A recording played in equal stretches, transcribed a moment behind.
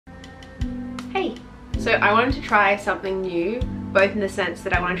So I wanted to try something new, both in the sense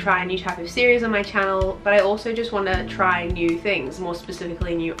that I want to try a new type of series on my channel, but I also just want to try new things, more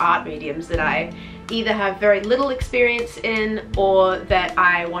specifically new art mediums that I either have very little experience in or that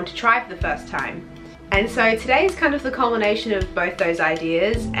I want to try for the first time. And so today is kind of the culmination of both those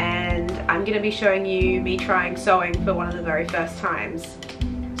ideas, and I'm going to be showing you me trying sewing for one of the very first times.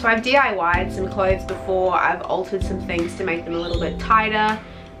 So I've DIY'd some clothes before, I've altered some things to make them a little bit tighter,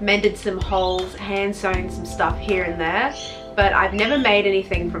 mended some holes, hand sewn some stuff here and there, but I've never made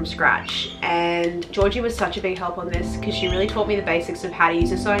anything from scratch. And Georgie was such a big help on this because she really taught me the basics of how to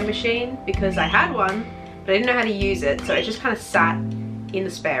use a sewing machine, because I had one, but I didn't know how to use it, so it just kind of sat in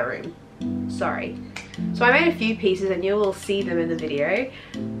the spare room. Sorry. So I made a few pieces and you will see them in the video,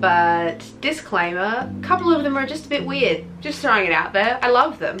 but disclaimer, a couple of them are just a bit weird. Just throwing it out there. I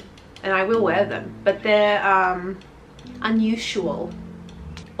love them and I will wear them, but they're unusual.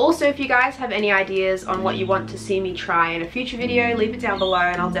 Also, if you guys have any ideas on what you want to see me try in a future video, leave it down below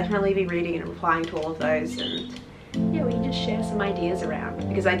and I'll definitely be reading and replying to all of those, and yeah, we can just share some ideas around,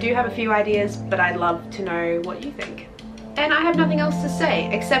 because I do have a few ideas, but I'd love to know what you think. And I have nothing else to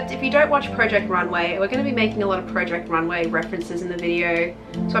say, except if you don't watch Project Runway, we're going to be making a lot of Project Runway references in the video,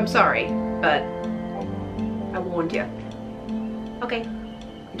 so I'm sorry, but I warned you. Okay,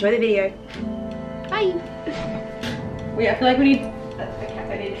 enjoy the video. Bye! Wait, I feel like we need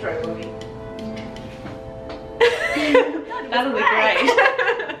an intro movie. That'll be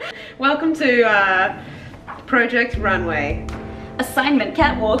great. Welcome to Project Runway. Assignment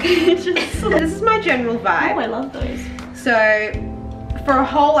catwalk. This is my general vibe. Oh, I love those. So, for a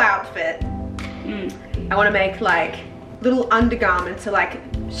whole outfit, I want to make like little undergarments, so like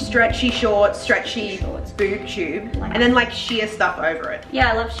stretchy shorts, stretchy boob tube, and then like sheer stuff over it.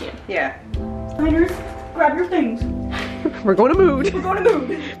 Yeah, I love sheer. Yeah. Spiders, grab your things. We're going to mood. We're going to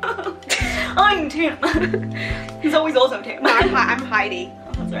mood. I'm Tim. He's always also Tim. No, I'm Heidi.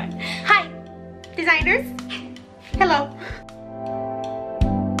 Oh, that's right. Hi, designers. Hello.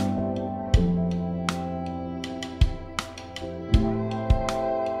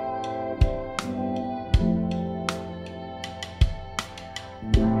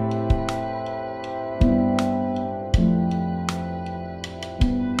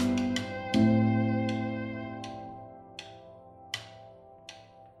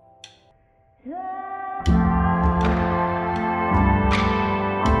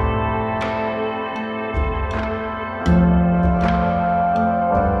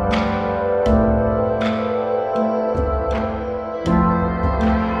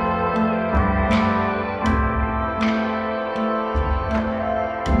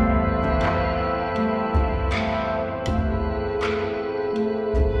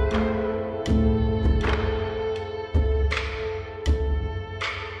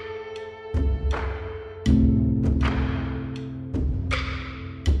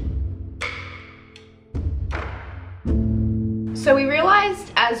 So we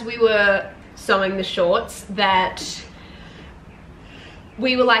realized as we were sewing the shorts that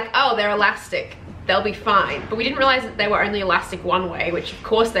we were like, oh, they're elastic, they'll be fine. But we didn't realize that they were only elastic one way, which of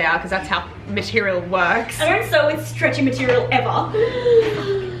course they are, because that's how material works. I don't sew with stretchy material ever.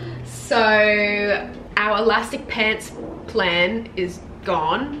 So our elastic pants plan is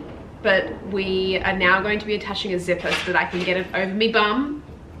gone, but we are now going to be attaching a zipper so that I can get it over me bum.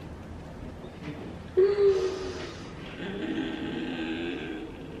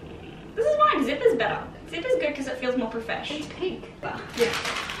 Zipper's better. Zipper's good because it feels more professional. It's pink. Yeah.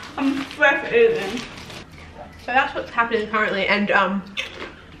 I'm perfect then. So that's what's happening currently, and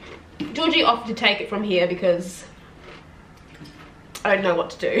Georgie offered to take it from here because I don't know what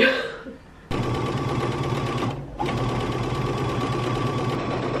to do.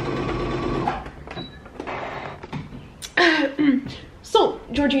 So,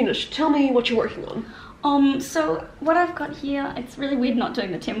 Georgina, tell me what you're working on. So what I've got here, it's really weird not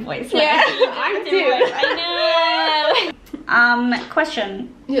doing the Tim voice. Like, yeah, I'm Tim. I know.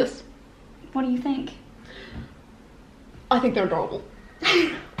 Question. Yes. What do you think? I think they're adorable.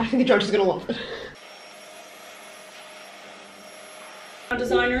 I think Georgie's gonna love it.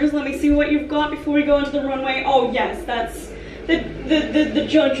 Designers, let me see what you've got before we go into the runway. Oh yes, that's the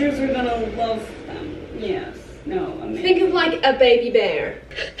judges are gonna love them. Yes. No, amazing. Think of like a baby bear.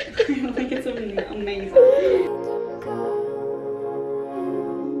 I think it's amazing.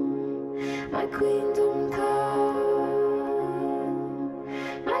 My queendom come,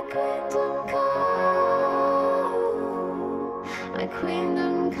 my queendom come, my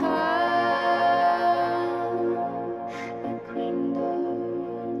queendom come, my queendom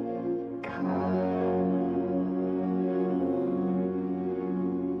come.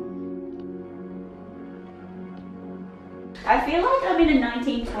 I feel like I'm in a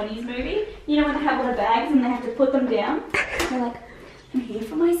 1920s movie. You know when they have all the bags and they have to put them down? They're like, I'm here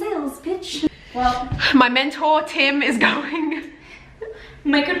for my sales pitch. Well, my mentor Tim is going.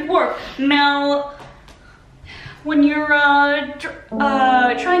 Make it work. Now, when you're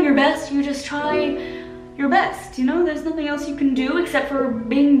trying your best, you just try your best. You know, there's nothing else you can do except for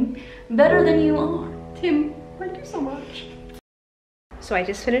being better than you are. Tim, thank you so much. So I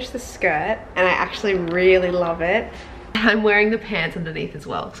just finished the skirt and I actually really love it. I'm wearing the pants underneath as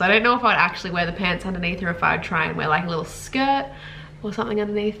well. So I don't know if I'd actually wear the pants underneath or if I'd try and wear like a little skirt or something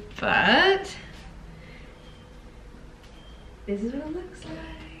underneath, but this is what it looks like.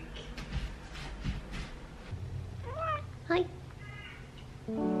 Hi.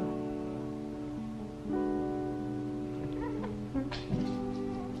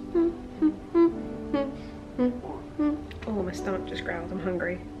 Oh, my stomach just growled, I'm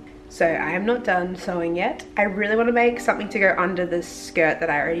hungry. So I am not done sewing yet. I really want to make something to go under this skirt that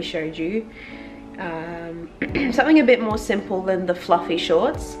I already showed you. Something a bit more simple than the fluffy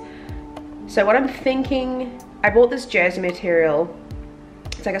shorts. So what I'm thinking, I bought this jersey material.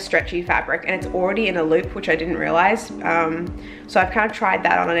 It's like a stretchy fabric and it's already in a loop, which I didn't realize. So I've kind of tried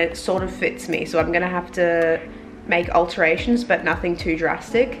that on and it sort of fits me. So I'm gonna have to make alterations, but nothing too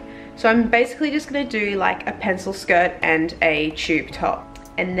drastic. So I'm basically just gonna do like a pencil skirt and a tube top.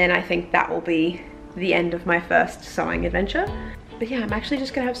 And then I think that will be the end of my first sewing adventure. But yeah, I'm actually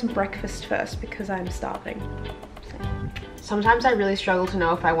just gonna have some breakfast first because I'm starving. So. Sometimes I really struggle to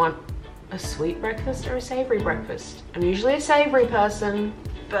know if I want a sweet breakfast or a savory breakfast. I'm usually a savory person,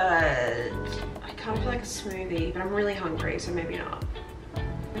 but I kind of feel like a smoothie, but I'm really hungry, so maybe not.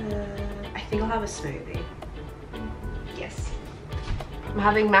 I think I'll have a smoothie. Yes. I'm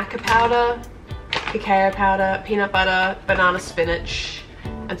having maca powder, cacao powder, peanut butter, banana spinach,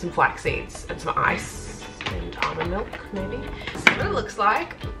 and some flax seeds, and some ice, and almond milk, maybe. That's what it looks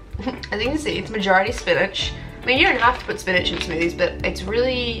like. As you can see, it's majority spinach. I mean, you don't have to put spinach in smoothies, but it's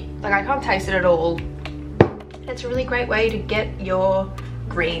really, like, I can't taste it at all. It's a really great way to get your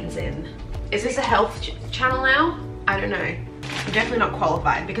greens in. Is this a health channel now? I don't know. I'm definitely not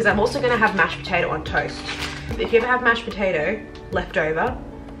qualified because I'm also gonna have mashed potato on toast. If you ever have mashed potato left over,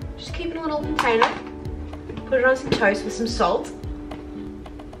 just keep it in a little container, put it on some toast with some salt.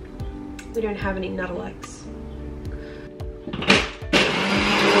 We don't have any Nuttalex.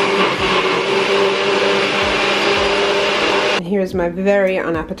 And here's my very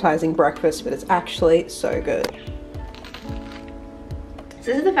unappetizing breakfast, but it's actually so good. So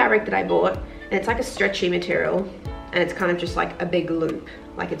this is the fabric that I bought, and it's like a stretchy material, and it's kind of just like a big loop,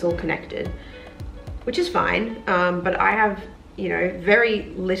 like it's all connected, which is fine, but I have, you know, very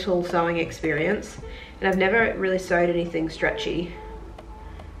little sewing experience, and I've never really sewed anything stretchy.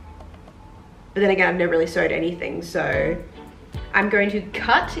 But then again, I've never really sewed anything, so I'm going to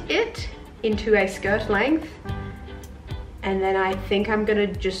cut it into a skirt length, and then I think I'm gonna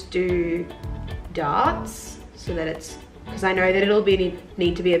just do darts so that it's, because I know that it'll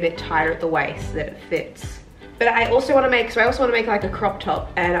need to be a bit tighter at the waist so that it fits. But I also want to make, like a crop top,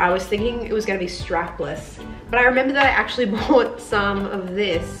 and I was thinking it was gonna be strapless, but I remember that I actually bought some of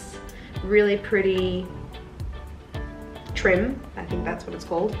this really pretty trim, I think that's what it's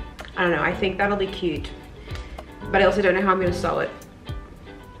called. I don't know, I think that'll be cute, but I also don't know how I'm gonna sew it.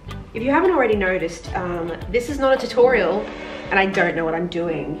 If you haven't already noticed, this is not a tutorial and I don't know what I'm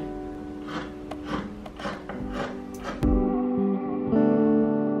doing.